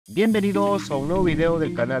Bienvenidos a un nuevo video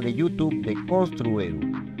del canal de YouTube de Descubre.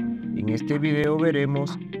 En este video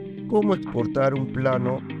veremos cómo exportar un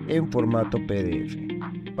plano en formato PDF.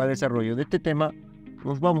 Para el desarrollo de este tema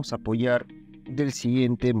nos vamos a apoyar del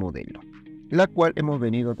siguiente modelo, la cual hemos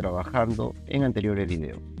venido trabajando en anteriores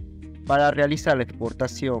videos. Para realizar la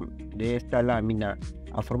exportación de esta lámina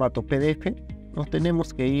a formato PDF nos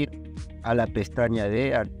tenemos que ir a la pestaña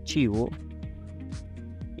de archivo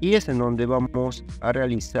y es en donde vamos a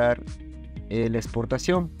realizar la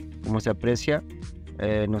exportación. Como se aprecia,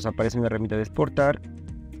 nos aparece una herramienta de exportar.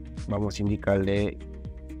 Vamos a indicarle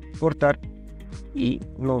exportar y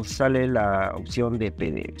nos sale la opción de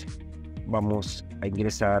PDF. Vamos a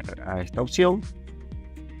ingresar a esta opción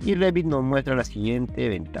y Revit nos muestra la siguiente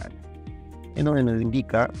ventana, en donde nos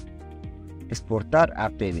indica exportar a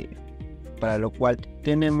PDF, para lo cual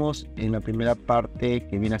tenemos en la primera parte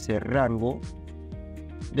que viene a ser rango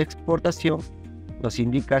de exportación. Nos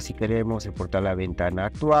indica si queremos exportar la ventana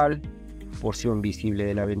actual, porción visible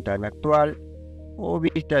de la ventana actual o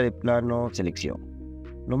vista de plano selección.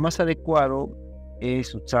 Lo más adecuado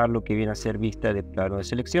es usar lo que viene a ser vista de plano de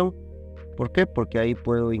selección. ¿Por qué? Porque ahí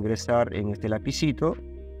puedo ingresar en este lapicito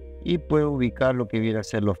y puedo ubicar lo que viene a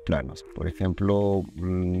ser los planos. Por ejemplo,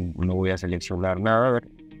 no voy a seleccionar nada. A ver,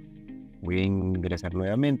 voy a ingresar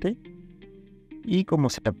nuevamente y como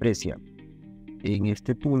se aprecia, en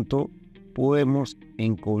este punto podemos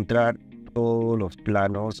encontrar todos los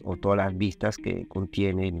planos o todas las vistas que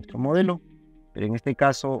contiene nuestro modelo. Pero en este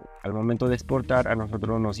caso, al momento de exportar, a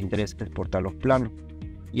nosotros nos interesa exportar los planos.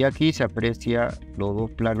 Y aquí se aprecia los dos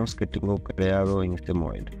planos que tengo creado en este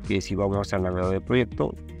modelo, que si vamos al navegador de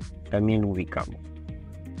proyecto, también lo ubicamos.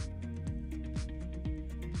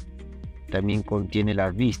 También contiene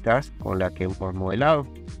las vistas con las que hemos modelado.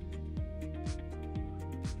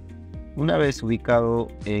 Una vez ubicado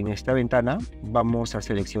en esta ventana, vamos a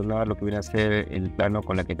seleccionar lo que viene a ser el plano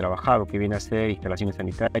con el que he trabajado, que viene a ser instalaciones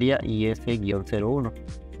sanitarias y Este-01.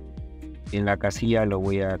 En la casilla lo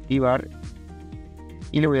voy a activar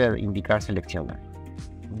y le voy a indicar seleccionar.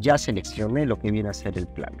 Ya seleccioné lo que viene a ser el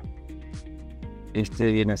plano.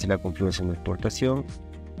 Este viene a ser la configuración de exportación.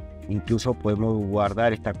 Incluso podemos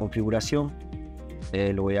guardar esta configuración.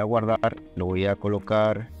 Lo voy a guardar, lo voy a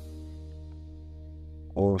colocar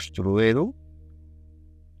construido,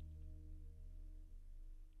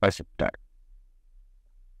 aceptar.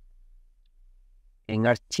 En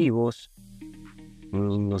archivos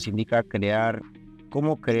nos indica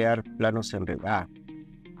cómo crear planos en Revit.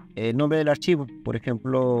 El nombre del archivo, por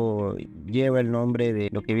ejemplo, lleva el nombre de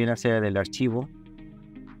lo que viene a ser del archivo.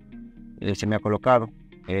 Se me ha colocado.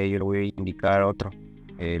 Yo le voy a indicar otro.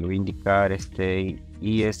 Le voy a indicar este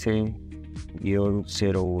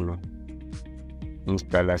IS-01.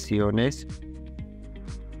 Instalaciones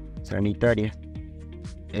sanitarias.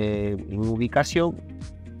 En ubicación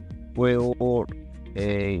puedo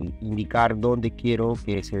indicar dónde quiero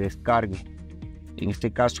que se descargue. En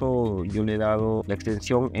este caso yo le he dado la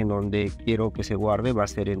extensión en donde quiero que se guarde, va a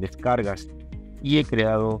ser en descargas, y he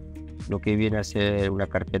creado lo que viene a ser una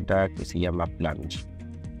carpeta que se llama planos.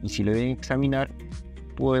 Y si lo ven a examinar,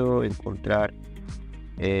 puedo encontrar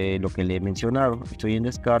lo que le he mencionado. Estoy en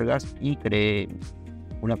descargas y creé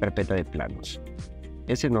una carpeta de planos.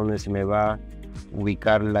 Es en donde se me va a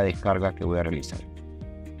ubicar la descarga que voy a realizar.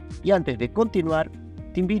 Y antes de continuar,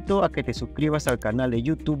 te invito a que te suscribas al canal de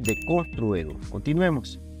YouTube de Descubre.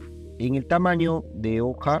 Continuemos. En el tamaño de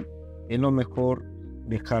hoja es lo mejor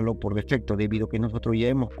dejarlo por defecto, debido a que nosotros ya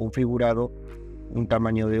hemos configurado un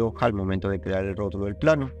tamaño de hoja al momento de crear el rótulo del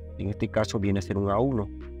plano. En este caso viene a ser un A1.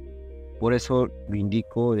 Por eso lo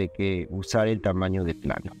indico de que usar el tamaño de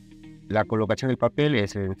plano. La colocación del papel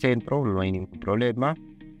es en el centro, no hay ningún problema.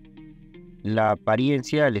 La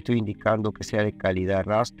apariencia le estoy indicando que sea de calidad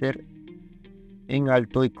raster, en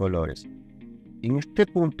alto y colores. En este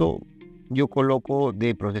punto yo coloco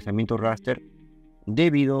de procesamiento raster,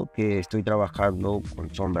 debido que estoy trabajando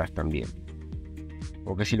con sombras también.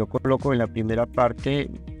 Porque si lo coloco en la primera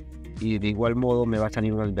parte, y de igual modo me va a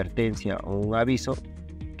salir una advertencia o un aviso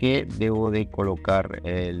que debo de colocar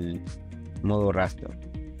el modo raster.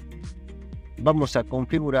 Vamos a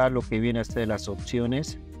configurar lo que viene a ser las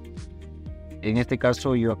opciones. En este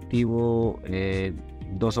caso yo activo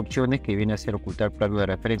dos opciones, que viene a ser ocultar plano de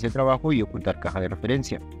referencia de trabajo y ocultar caja de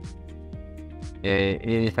referencia.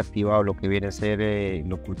 He desactivado lo que viene a ser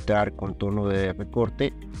el ocultar contorno de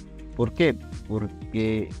recorte. ¿Por qué?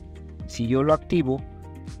 Porque si yo lo activo,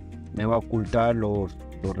 me va a ocultar los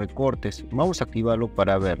recortes. Vamos a activarlo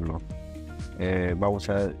para verlo.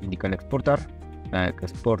 Vamos a indicar exportar, que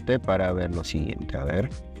exporte para ver lo siguiente. A ver,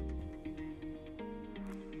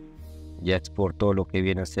 Ya exportó lo que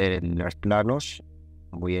viene a ser los planos.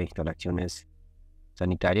 Voy a instalaciones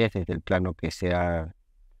sanitarias desde el plano que se ha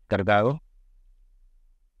cargado.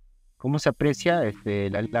 Como se aprecia,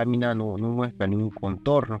 la lámina no muestra ningún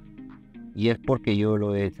contorno y es porque yo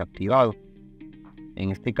lo he desactivado.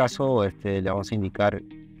 En este caso, le vamos a indicar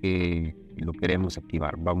que lo queremos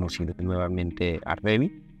activar. Vamos a ir nuevamente a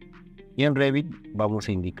Revit y en Revit vamos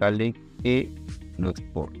a indicarle que lo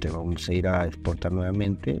exporte. Vamos a ir a exportar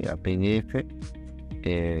nuevamente a PDF.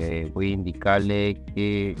 Voy a indicarle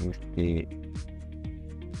que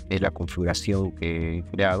es la configuración que he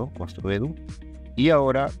creado, Construedu. Y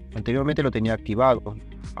ahora, anteriormente lo tenía activado,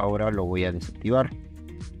 ahora lo voy a desactivar.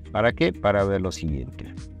 ¿Para qué? Para ver lo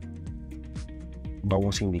siguiente.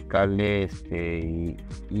 Vamos a indicarle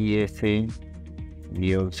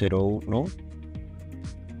IS-01,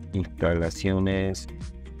 instalaciones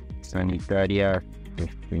sanitarias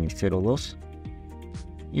 02,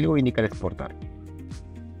 y le voy a indicar exportar.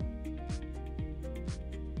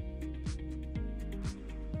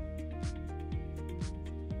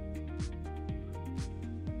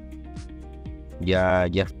 Ya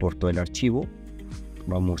exportó el archivo.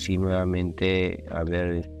 Vamos a ir nuevamente a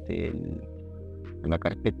ver la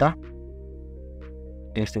carpeta.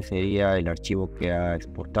 Este sería el archivo que ha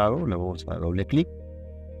exportado. Le vamos a doble clic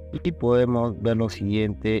y podemos ver lo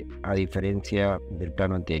siguiente. A diferencia del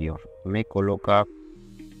plano anterior, me coloca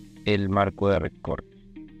el marco de recorte.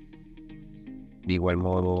 De igual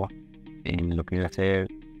modo, en lo que viene a ser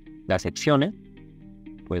las secciones,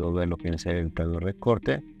 puedo ver lo que viene a ser el plano de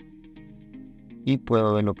recorte y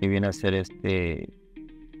puedo ver lo que viene a ser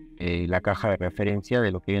la caja de referencia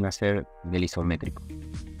de lo que viene a ser del isométrico.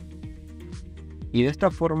 Y de esta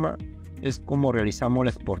forma es como realizamos la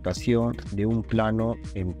exportación de un plano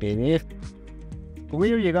en PDF. Con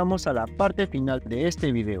ello llegamos a la parte final de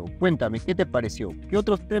este video. Cuéntame qué te pareció, qué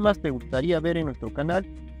otros temas te gustaría ver en nuestro canal,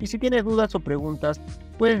 y si tienes dudas o preguntas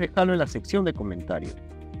puedes dejarlo en la sección de comentarios.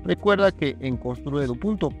 Recuerda que en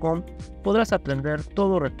construedu.com podrás aprender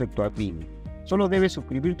todo respecto a BIM. Solo debes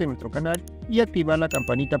suscribirte a nuestro canal y activar la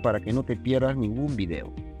campanita para que no te pierdas ningún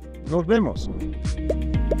video. ¡Nos vemos!